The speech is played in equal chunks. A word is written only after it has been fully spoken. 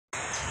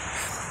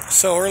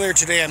So earlier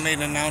today I made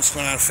an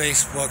announcement on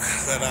Facebook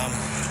that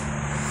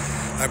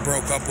I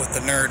broke up with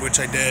the nerd, which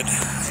I did,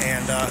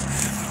 and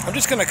I'm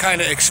just going to kind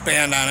of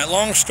expand on it.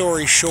 Long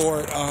story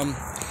short, I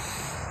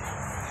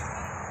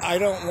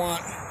don't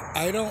want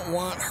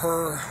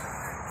her,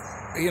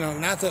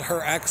 not that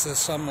her ex is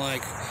some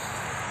like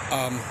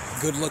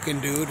good-looking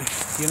dude,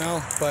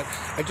 but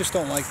I just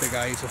don't like the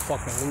guy. He's a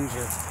fucking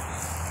loser.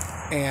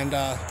 And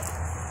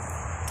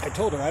I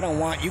told her, I don't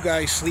want you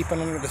guys sleeping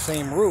under the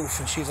same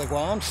roof. And she's like,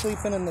 well, I'm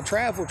sleeping in the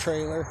travel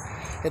trailer.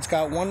 It's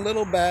got one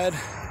little bed.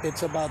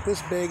 It's about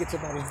this big. It's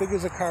about as big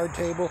as a card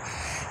table.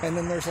 And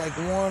then there's like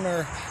one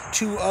or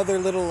two other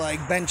little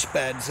like bench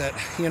beds that,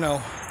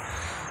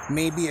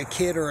 maybe a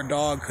kid or a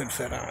dog could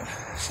fit on.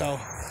 So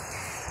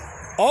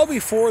all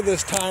before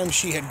this time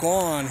she had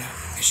gone,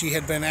 she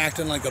had been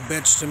acting like a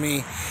bitch to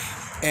me.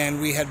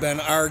 And we had been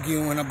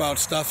arguing about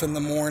stuff in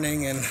the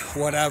morning and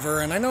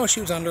whatever. And I know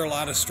she was under a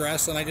lot of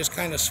stress, and I just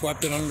kind of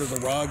swept it under the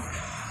rug.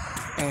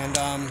 And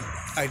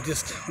I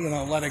just,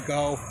 let it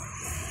go.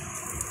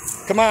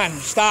 Come on,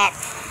 stop.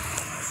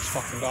 This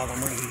fucking dog,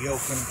 I'm ready to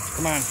yoke him.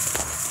 Come on.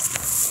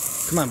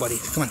 Come on, buddy.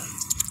 Come on.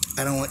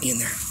 I don't want you in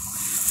there.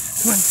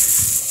 Come on.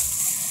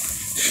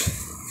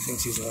 He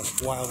thinks he's a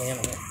wild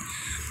animal.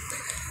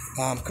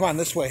 Come on,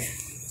 this way.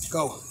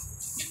 Go.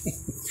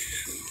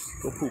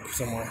 Go poop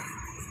somewhere.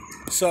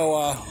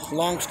 So,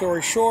 long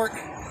story short,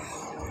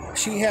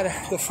 she had,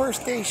 the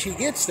first day she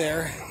gets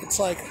there, it's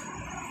like,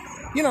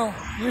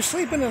 you're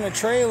sleeping in a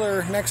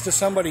trailer next to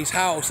somebody's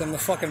house in the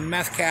fucking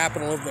meth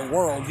capital of the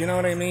world, you know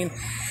what I mean?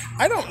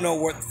 I don't know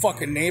what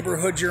fucking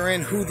neighborhood you're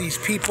in, who these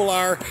people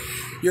are.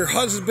 Your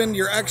husband,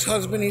 your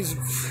ex-husband, he's,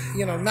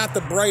 not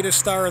the brightest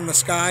star in the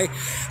sky.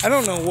 I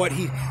don't know what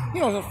he,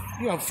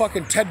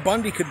 fucking Ted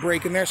Bundy could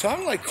break in there. So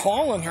I'm like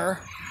calling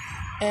her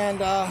and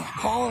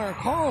calling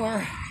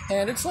her.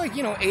 And it's like,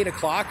 8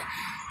 o'clock.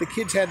 The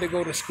kids had to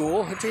go to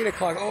school. It's 8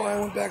 o'clock. Oh, I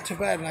went back to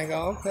bed. And I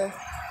go, okay.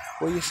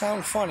 Well, you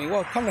sound funny.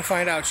 Well, come to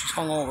find out, she's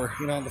hungover,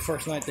 the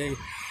first night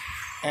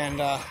and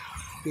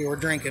we were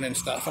drinking and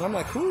stuff. And I'm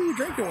like, who are you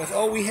drinking with?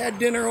 Oh, we had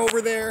dinner over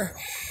there.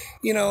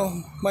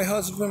 My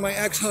husband, my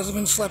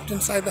ex-husband slept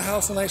inside the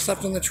house and I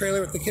slept in the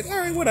trailer with the kids. All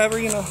right, whatever,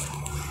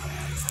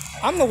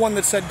 I'm the one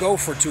that said go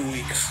for 2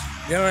 weeks.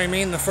 You know what I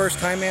mean? The first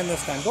time and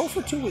this time. Go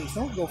for 2 weeks.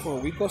 Don't go for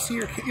a week. Go see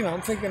your kid. I'm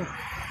thinking,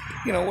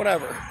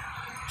 whatever.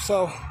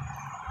 So,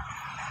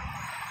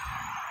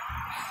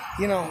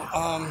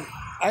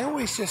 I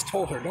always just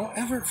told her, don't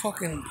ever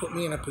fucking put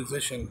me in a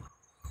position,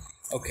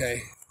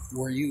 okay,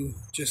 where you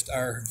just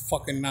are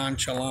fucking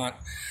nonchalant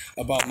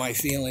about my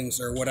feelings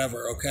or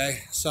whatever,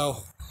 okay?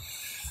 So,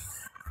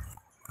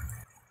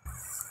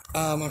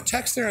 I'm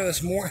texting her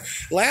this morning.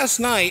 Last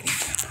night,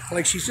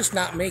 like, she's just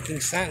not making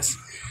sense.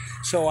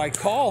 So I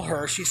call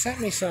her. She sent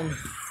me some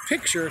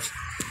pictures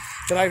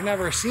that I've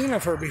never seen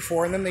of her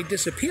before, and then they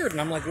disappeared.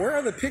 And I'm like, where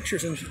are the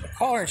pictures? And I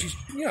call her, and she's,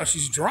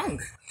 she's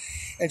drunk.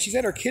 And she's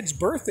at her kid's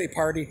birthday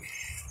party.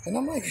 And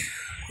I'm like,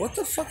 what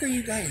the fuck are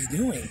you guys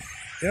doing?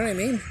 You know what I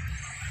mean?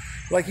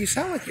 Like, you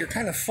sound like you're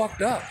kind of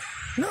fucked up.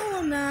 No,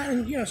 I'm not.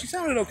 And, she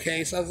sounded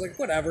okay. So I was like,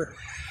 whatever.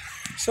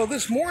 So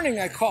this morning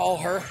I call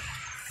her.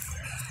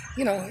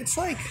 It's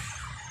like,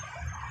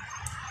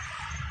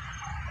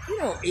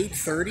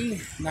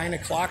 8:30, 9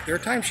 o'clock their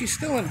time. She's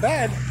still in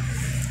bed.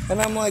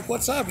 And I'm like,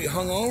 what's up? You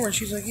hungover? And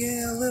she's like,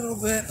 yeah, a little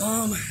bit.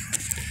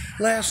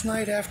 Last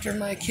night after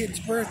my kid's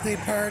birthday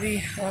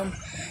party,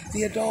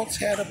 the adults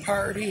had a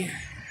party.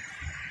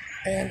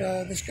 And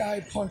this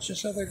guy punched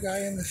this other guy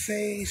in the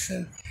face.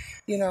 And,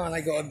 and I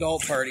go,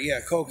 adult party.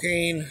 Yeah,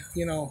 cocaine,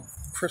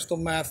 crystal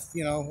meth.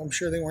 I'm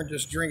sure they weren't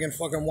just drinking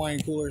fucking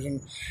wine coolers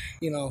and,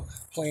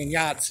 playing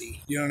Yahtzee.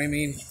 You know what I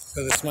mean?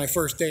 Because it's my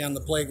first day on the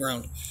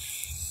playground.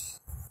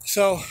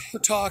 So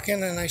we're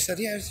talking, and I said,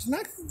 yeah,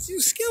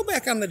 scale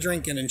back on the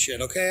drinking and shit,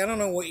 okay? I don't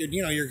know what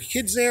your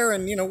kid's there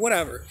and,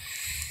 whatever.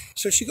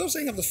 So she goes to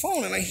hang up the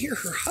phone, and I hear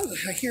her husband,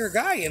 I hear a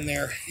guy in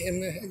there,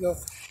 and I go,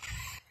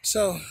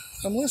 so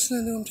I'm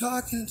listening to him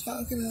talking,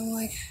 and I'm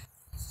like,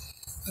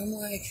 let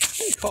me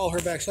call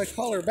her back. So I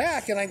call her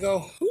back, and I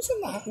go,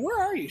 where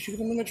are you? She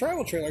goes, I'm in the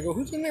travel trailer. I go,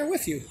 who's in there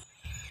with you?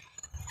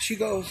 She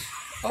goes,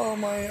 oh,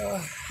 my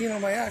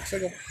ex. I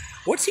go,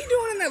 what's he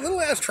doing in that little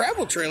ass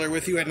travel trailer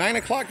with you at 9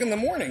 o'clock in the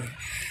morning?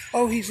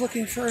 Oh, he's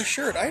looking for a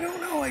shirt. I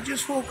don't know. I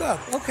just woke up.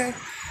 Okay.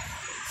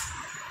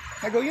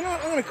 I go, what?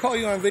 I'm going to call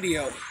you on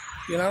video.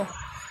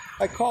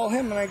 I call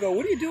him and I go,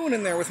 what are you doing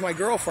in there with my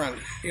girlfriend?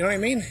 You know what I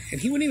mean?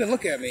 And he wouldn't even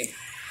look at me.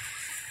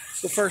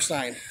 It's the first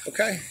sign.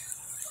 Okay.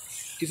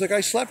 He's like,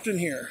 I slept in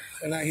here.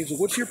 And he's like,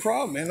 what's your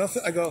problem, man?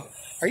 I go,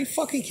 are you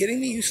fucking kidding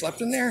me? You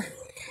slept in there?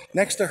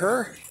 Next to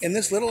her in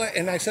this little,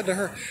 and I said to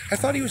her, I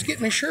thought he was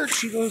getting a shirt.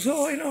 She goes,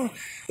 oh, I know.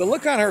 The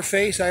look on her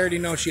face, I already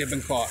know she had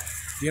been caught.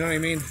 You know what I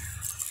mean?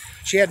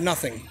 She had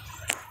nothing.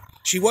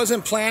 She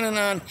wasn't planning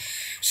on.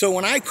 So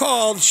when I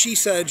called, she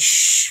said,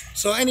 shh.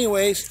 So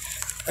anyways,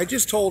 I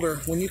just told her,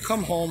 when you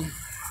come home,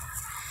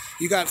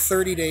 you got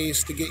 30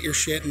 days to get your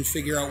shit and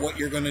figure out what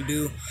you're going to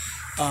do.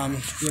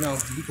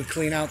 You can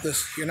clean out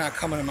this, you're not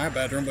coming in my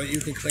bedroom, but you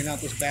can clean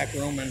out this back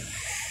room and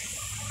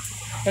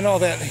and all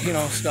that, you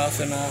know, stuff.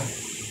 And,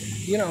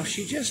 you know,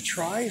 she just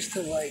tries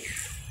to, like,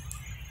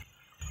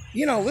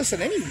 you know,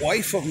 listen, any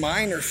wife of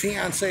mine or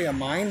fiance of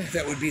mine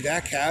that would be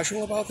that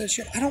casual about this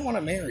shit, I don't want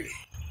to marry,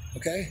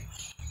 okay?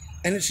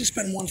 And it's just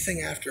been one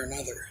thing after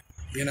another,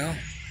 you know?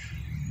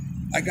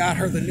 I got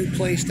her the new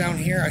place down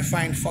here. I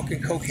find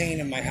fucking cocaine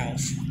in my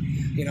house.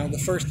 You know, the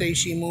first day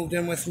she moved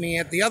in with me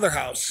at the other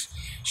house,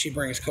 she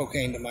brings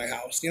cocaine to my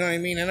house. You know what I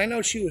mean? And I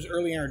know she was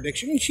early in her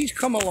addiction, and she's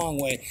come a long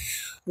way.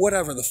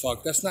 Whatever the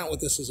fuck. That's not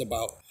what this is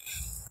about.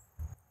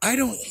 I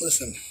don't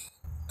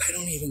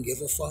even give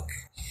a fuck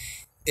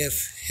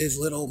if his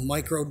little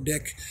micro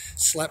dick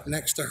slept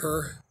next to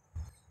her.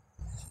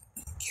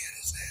 What cat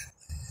is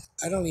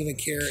that? I don't even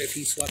care if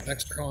he slept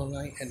next to her all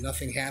night and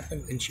nothing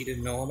happened and she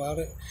didn't know about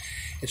it.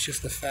 It's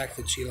just the fact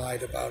that she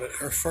lied about it.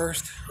 Her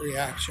first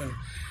reaction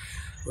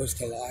was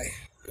to lie,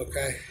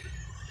 okay?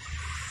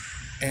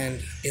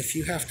 And if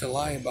you have to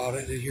lie about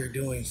it, you're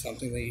doing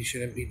something that you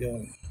shouldn't be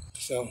doing.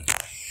 So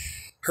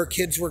her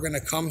kids were going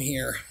to come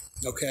here,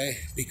 okay,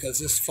 because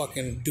this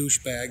fucking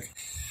douchebag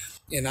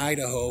in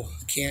Idaho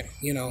can't,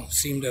 you know,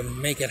 seem to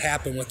make it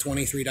happen with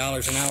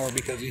 $23 an hour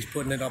because he's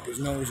putting it up his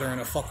nose or in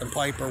a fucking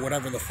pipe or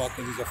whatever the fuck,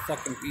 and he's a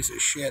fucking piece of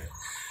shit.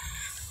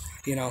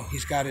 You know,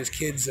 he's got his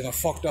kids in a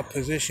fucked up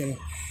position.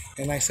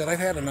 And I said, I've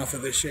had enough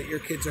of this shit. Your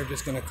kids are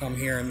just going to come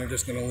here and they're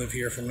just going to live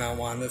here from now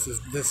on. This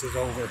is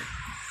over.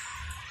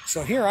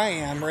 So here I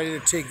am, ready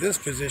to take this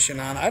position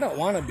on. I don't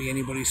want to be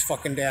anybody's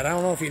fucking dad. I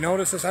don't know if you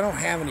notice this. I don't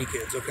have any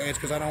kids, okay? It's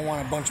because I don't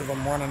want a bunch of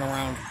them running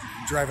around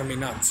driving me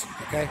nuts,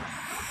 okay?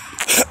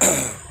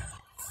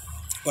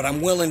 But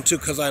I'm willing to,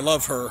 because I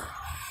love her,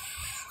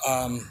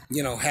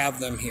 you know, have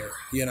them here,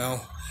 you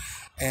know?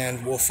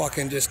 And we'll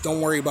fucking just, don't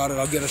worry about it.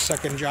 I'll get a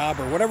second job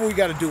or whatever we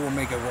got to do, we'll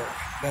make it work.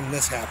 Then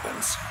this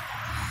happens.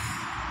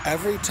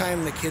 Every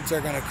time the kids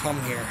are going to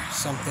come here,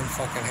 something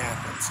fucking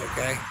happens,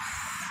 okay?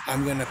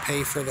 I'm going to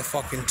pay for the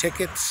fucking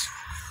tickets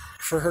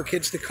for her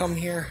kids to come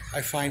here.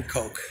 I find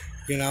coke,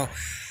 you know?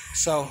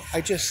 So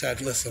I just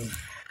said, listen,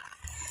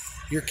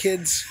 your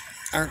kids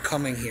aren't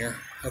coming here,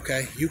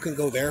 okay? You can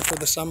go there for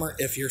the summer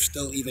if you're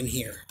still even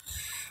here.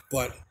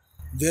 But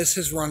this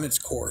has run its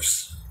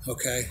course,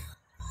 okay?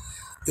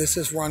 This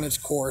has run its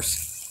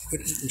course.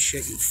 Quit eating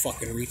shit, you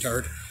fucking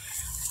retard.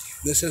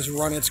 This has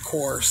run its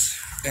course,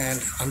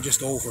 and I'm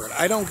just over it.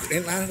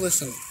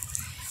 Listen,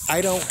 I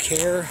don't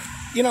care.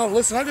 You know,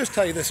 listen, I'll just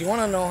tell you this. You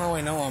want to know how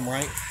I know I'm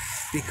right?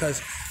 Because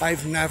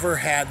I've never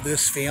had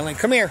this feeling.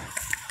 Come here.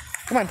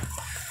 Come on.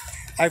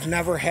 I've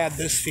never had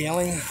this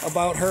feeling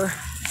about her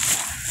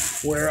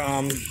where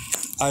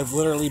I've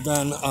literally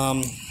been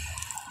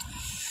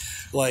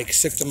like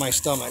sick to my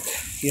stomach,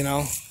 you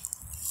know?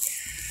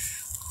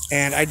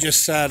 And I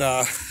just said,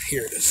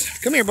 here it is.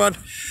 Come here, bud.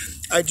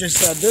 I just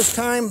said this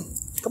time,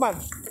 come on.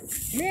 Come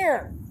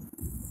here.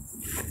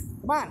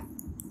 Come on.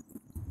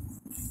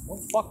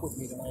 Don't fuck with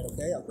me tonight,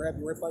 okay? I'll grab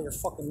you right by your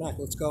fucking neck.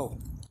 Let's go.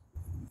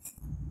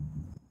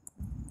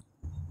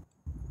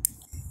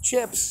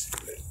 Chips.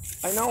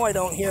 I know I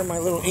don't hear my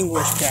little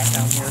English cat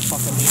down here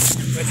fucking being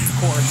stupid,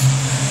 of course.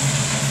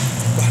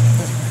 But,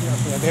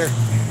 yeah,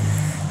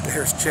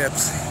 there's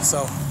Chips.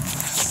 So,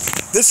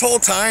 this whole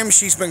time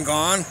she's been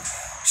gone,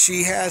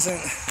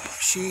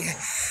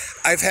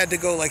 I've had to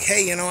go like,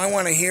 hey, you know, I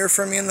want to hear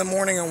from you in the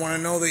morning. I want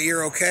to know that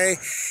you're okay.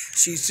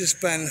 She's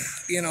just been,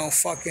 you know,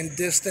 fucking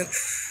distant.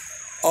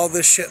 All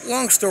this shit.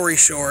 Long story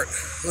short,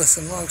 I don't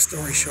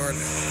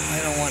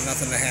want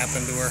nothing to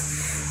happen to her.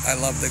 I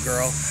love the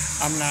girl.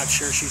 I'm not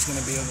sure she's going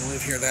to be able to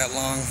live here that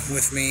long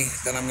with me,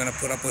 that I'm going to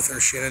put up with her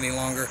shit any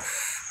longer.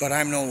 But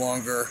I'm no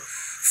longer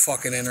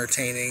fucking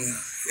entertaining.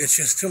 It's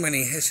just too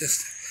many.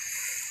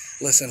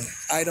 Listen,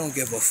 I don't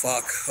give a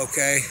fuck,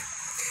 okay?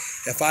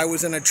 If I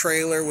was in a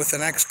trailer with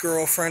an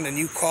ex-girlfriend and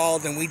you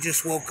called and we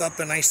just woke up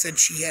and I said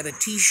she had a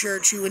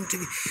t-shirt, she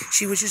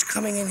was just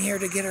coming in here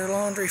to get her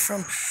laundry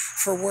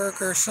for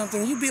work or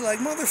something, you'd be like,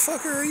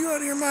 motherfucker, are you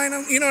out of your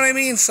mind? You know what I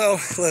mean? So,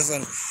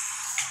 listen,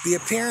 the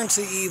appearance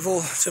of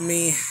evil to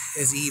me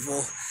is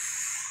evil.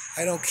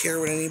 I don't care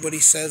what anybody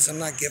says. I'm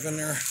not giving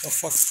her a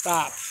fuck.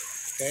 Stop,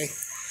 okay?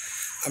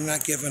 I'm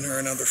not giving her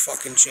another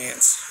fucking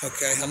chance,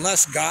 okay?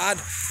 Unless God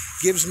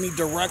gives me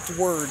direct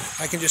word,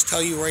 I can just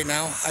tell you right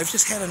now, I've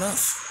just had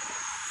enough.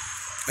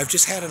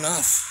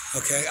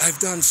 Okay? I've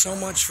done so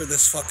much for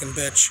this fucking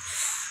bitch.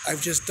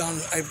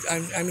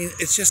 I mean,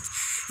 it's just,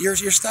 you're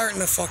starting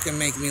to fucking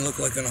make me look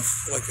like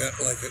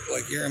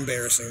you're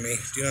embarrassing me.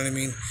 Do you know what I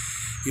mean?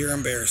 You're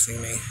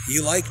embarrassing me.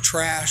 You like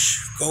trash,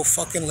 go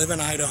fucking live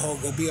in Idaho,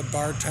 go be a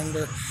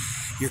bartender.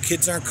 Your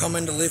kids aren't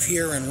coming to live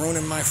here and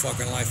ruining my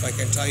fucking life, I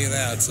can tell you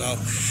that. So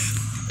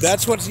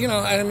that's what's, you know,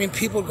 I mean,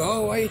 people go,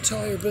 oh, why you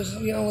tell your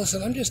business? You know,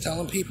 listen, I'm just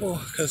telling people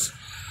because,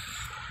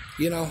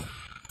 you know,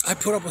 I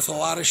put up with a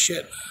lot of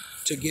shit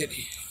to get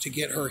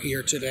her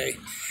here today.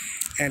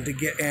 And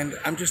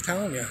I'm just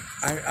telling you,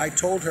 I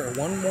told her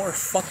one more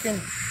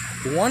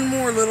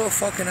little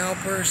fucking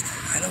outburst.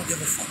 I don't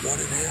give a fuck what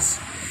it is.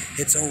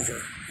 It's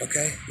over,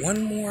 okay?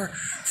 One more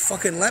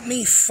fucking, let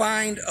me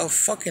find a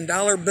fucking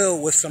dollar bill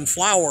with some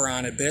flour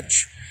on it,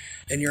 bitch,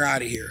 and you're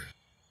out of here.